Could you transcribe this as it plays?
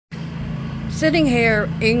Sitting here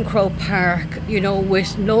in Croke Park, you know,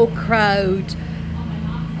 with no crowd,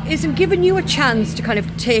 isn't giving you a chance to kind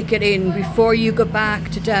of take it in before you go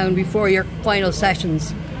back to Down, before your final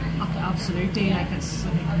sessions? Absolutely, like it's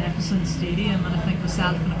a magnificent stadium, and I think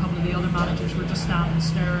myself and a couple of the other managers were just standing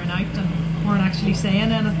staring out and weren't actually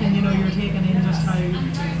saying anything. You know, you're taking in just how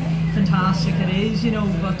fantastic it is, you know,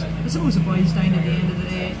 but I suppose it boils down at the end of the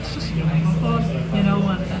day, it's just young football, you know,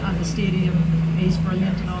 and the stadium is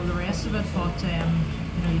brilliant and all the rest of it, but you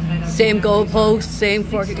know, you can same goalposts, same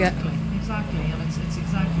 40. Exactly, and it's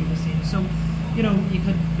exactly the same. So, you know, you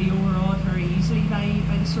could be overawed very easily by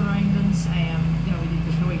the surroundings. You know,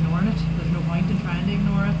 there's no ignoring it. There's no point in trying to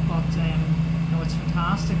ignore it. But you know, it's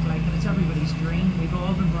fantastic. Like, and it's everybody's dream. We've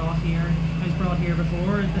all been brought here. I was brought here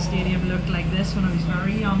before. The stadium looked like this when I was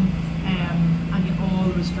very young, and you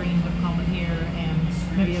always dreamed of coming here.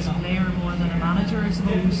 Maybe as a player more than a manager, I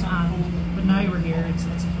suppose. But now we're here. It's a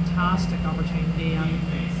fantastic opportunity, and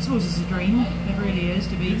I suppose it's a dream. It really is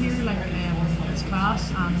to be here. Like, it's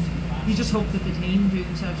class, and you just hope that the team do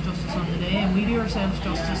themselves justice on the day, and we do ourselves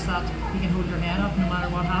justice, that you can hold your head up no matter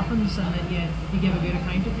what happens, and that you give a good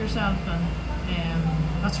account of yourself, and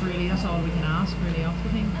that's all we can ask really of the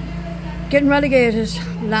team. Getting relegated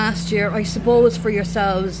last year, I suppose for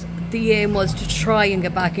yourselves the aim was to try and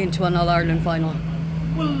get back into an All-Ireland final.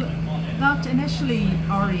 Well, that initially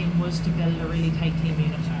our aim was to build a really tight team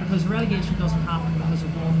unit, because relegation doesn't happen because of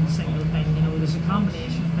one single thing. You know, there's a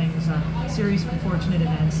combination of things, a series of unfortunate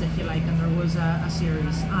events, if you like, and there was a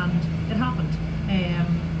series, and it happened.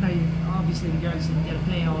 Now, obviously the girls didn't get a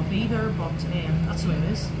play-off either, but that's the way it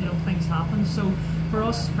is. You know, things happen. So for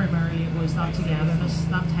us, primarily, it was that togetherness,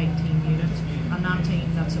 that tight team unit, and that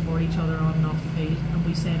team that support each other on and off the field. And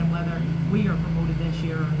we said, and whether we are promoted this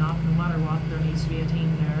year or not, no matter what, there needs to be a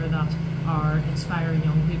team there that are inspiring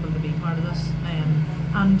young people to be part of this.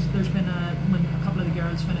 And there's been when a couple of the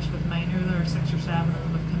girls finished with minor, there are 6 or 7 of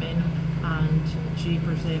them have come in, and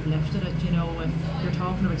jeepers, they've lifted it. You know, if you're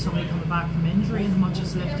talking about somebody coming back from injury and much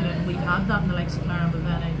has lifted it, and we've had that in the likes of Clara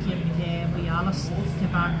Mulvena and Caoibhe McKay, and Alice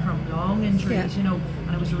came back from long injuries, you know,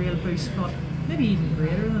 and it was a real boost. But maybe even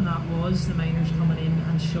greater than that was the minors coming in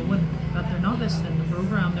and showing that they're not listening to the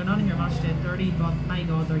programme, they're not in your match day 30, but my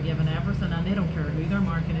God, they're giving everything, and they don't care who they're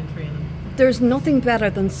marking in training. There's nothing better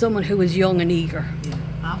than someone who is young and eager. Yeah,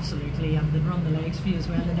 absolutely, and they'd run the legs for you as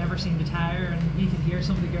well. They never seem to tire, and you can hear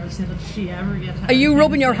some of the girls saying, "Does she ever get tired?" Are you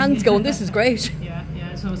rubbing your hands going, "This is great"? Yeah,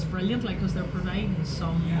 so it's brilliant, like, because they're providing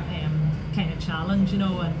some kind of challenge, you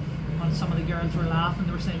know. And some of the girls were laughing,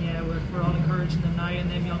 they were saying, yeah, we're all encouraging them now, and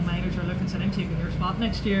them young minors are looking, saying, I'm taking your spot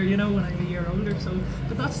next year, you know, when I'm a year older. So,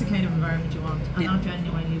 but that's the kind of environment you want, and that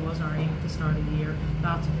genuinely was our aim at the start of the year,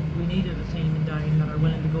 that we needed a team in Down that are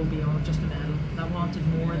willing to go beyond just a medal, that wanted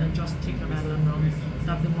more than just take their medal and run,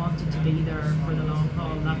 that they wanted to be there for the long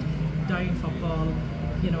haul, that Down football,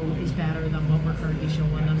 you know, is better than what we're currently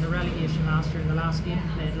showing. And the relegation last year, the last game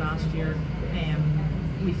played last year,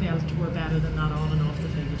 we felt we're better than that on and off the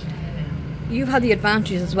field. You've had the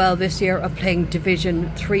advantage as well this year of playing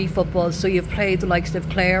Division 3 football, so you've played the likes of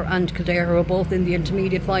Clare and Kildare, who are both in the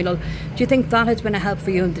intermediate final. Do you think that has been a help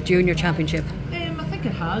for you in the junior championship? I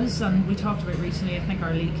think it has, and we talked about recently, I think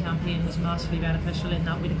our league campaign was massively beneficial in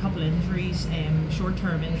that we had a couple of injuries,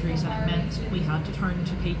 short-term injuries, and it meant we had to turn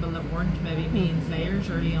to people that weren't maybe main players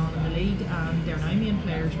early on in the league, and they're now main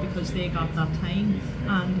players because they got that time,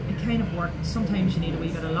 and it kind of worked. Sometimes you need a wee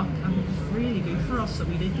bit of luck, and it was really good for us that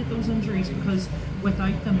we did get those injuries, because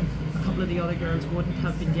without them, a couple of the other girls wouldn't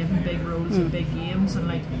have been given big roles in big games. And,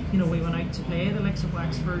 like, you know, we went out to play the likes of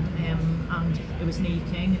Wexford, and it was Neil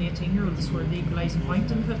King, an 18-year-old, that scored the equalising point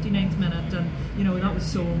in the 59th minute, and you know, that was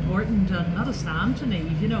so important, and not a stand to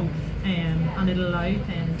Neve, you know, and it allowed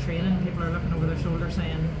then in training, people are looking over their shoulder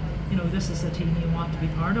saying, you know, this is a team you want to be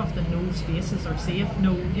part of, that no spaces are safe,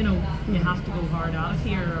 no, you know, you have to go hard at it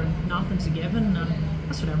here, or nothing's a given, and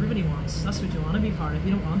that's what everybody wants. That's what you want to be part of.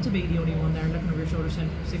 You don't want to be the only one there looking over your shoulder saying,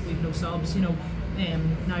 sick, we've no subs, you know.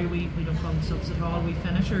 Now we don't come subs at all, we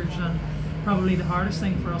finishers, and probably the hardest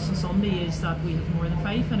thing for us on Sunday is that we have more than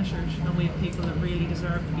 5 finishers, and we have people that really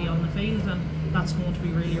deserve to be on the field, and that's going to be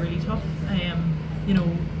really, really tough. You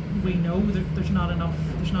know, we know that there's not enough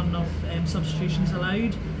substitutions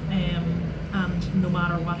allowed, and no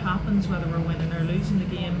matter what happens, whether we're winning or losing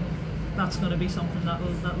the game, that's going to be something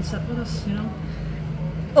that'll sit with us, you know.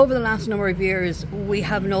 Over the last number of years, we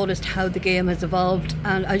have noticed how the game has evolved,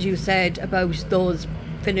 and as you said about those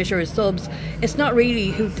finishers, subs, it's not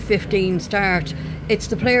really who the 15 start, it's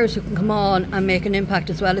the players who can come on and make an impact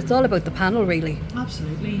as well. It's all about the panel, really.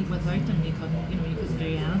 Absolutely. Without them, you couldn't do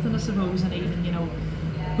anything, I suppose. And even, you know,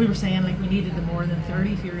 we were saying like we needed the more than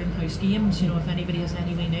 30 for your in-house games. You know, if anybody has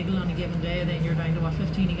any wee niggle on a given day, then you're down to what,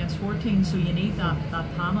 15 against 14. So you need that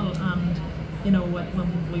panel. And you know,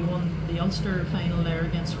 when we won the Ulster final there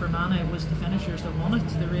against Fermanagh, it was the finishers that won it.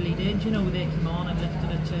 They really did. You know, they came on and lifted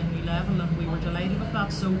it to a new level, and we were delighted with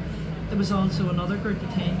that. So there was also another group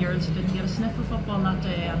of 10 girls who didn't get a sniff of football that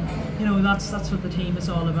day, and you know, that's what the team is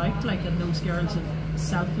all about. Like, and those girls have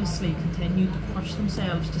selflessly continued to push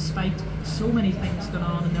themselves despite so many things going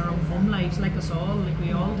on in their own home lives, like us all, like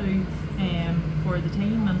we all do, for the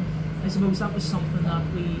team. And I suppose that was something that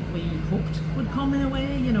we hoped would come in a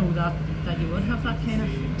way, you know, that you would have that kind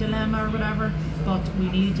of dilemma or whatever, but we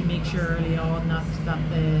needed to make sure early on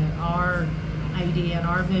that our idea and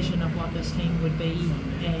our vision of what this team would be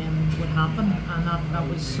would happen, and that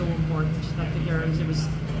was so important, that the girls,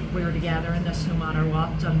 we were together in this no matter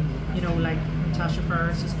what. And you know, like Natasha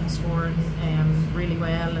Ferris has been scoring really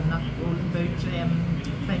well in that golden boot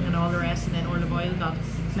thing and all the rest, and then Orla Boyle got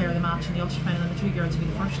player of the match in the Ulster final, and the two girls will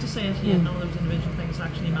be the first to say it. None of those individual things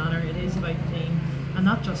actually matter. It is about the team, and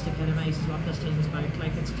that just epitomises what this team is about.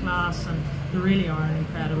 Like, it's class, and they really are an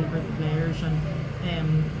incredible group of players,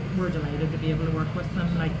 and we're delighted to be able to work with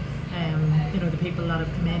them. Like, you know, the people that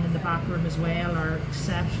have come in the back room as well are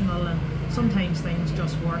exceptional, and sometimes things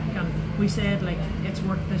just work. And we said, like, it's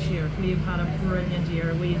worked this year. We've had a brilliant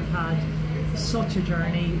year. We have had such a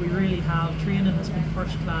journey. We really have. Training has been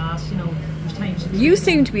first class. You know, there's times you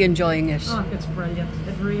seem to be enjoying it. Oh, it's brilliant.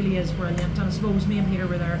 It really is brilliant. And I suppose me and Peter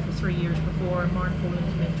were there for 3 years before, and Mourne County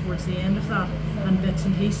came in towards the end of that, and bits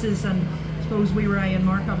and pieces. And I suppose we were eyeing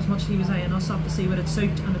Mark up as much as he was eyeing us up to see what it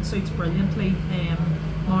suit, and it suits brilliantly.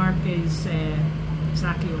 Mark is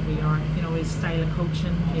exactly what we are. You know, his style of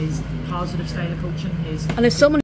coaching, his positive style of coaching, and as someone